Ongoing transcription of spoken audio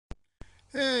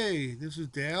Hey, this is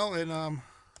Dale, and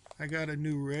I got a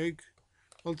new rig.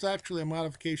 Well, it's actually a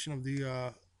modification of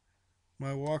the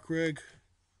my walk rig.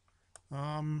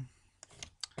 Um,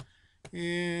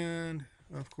 and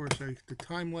of course, the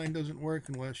timeline doesn't work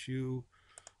unless you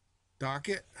dock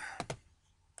it,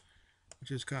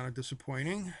 which is kind of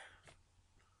disappointing.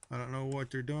 I don't know what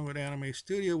they're doing with Anime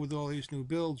Studio with all these new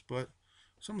builds, but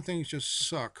some things just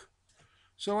suck.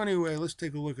 So anyway, let's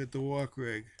take a look at the walk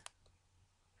rig.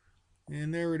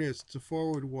 And there it is. It's a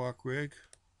forward walk rig,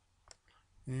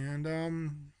 and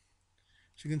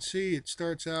as you can see, it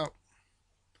starts out.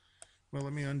 Well,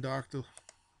 let me undock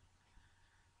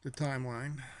the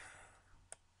timeline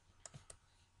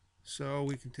so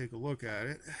we can take a look at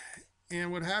it. And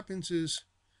what happens is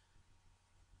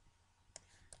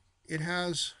it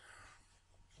has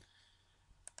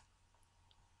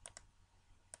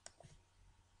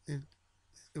it,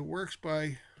 it works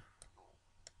by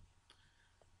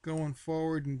going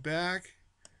forward and back,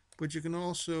 but you can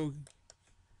also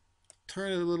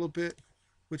turn it a little bit,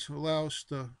 which allows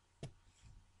the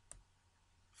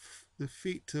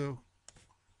feet to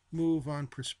move on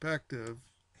perspective.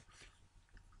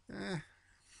 eh,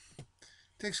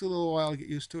 Takes a little while to get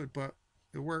used to it, but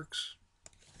it works.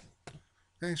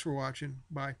 Thanks for watching.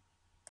 Bye.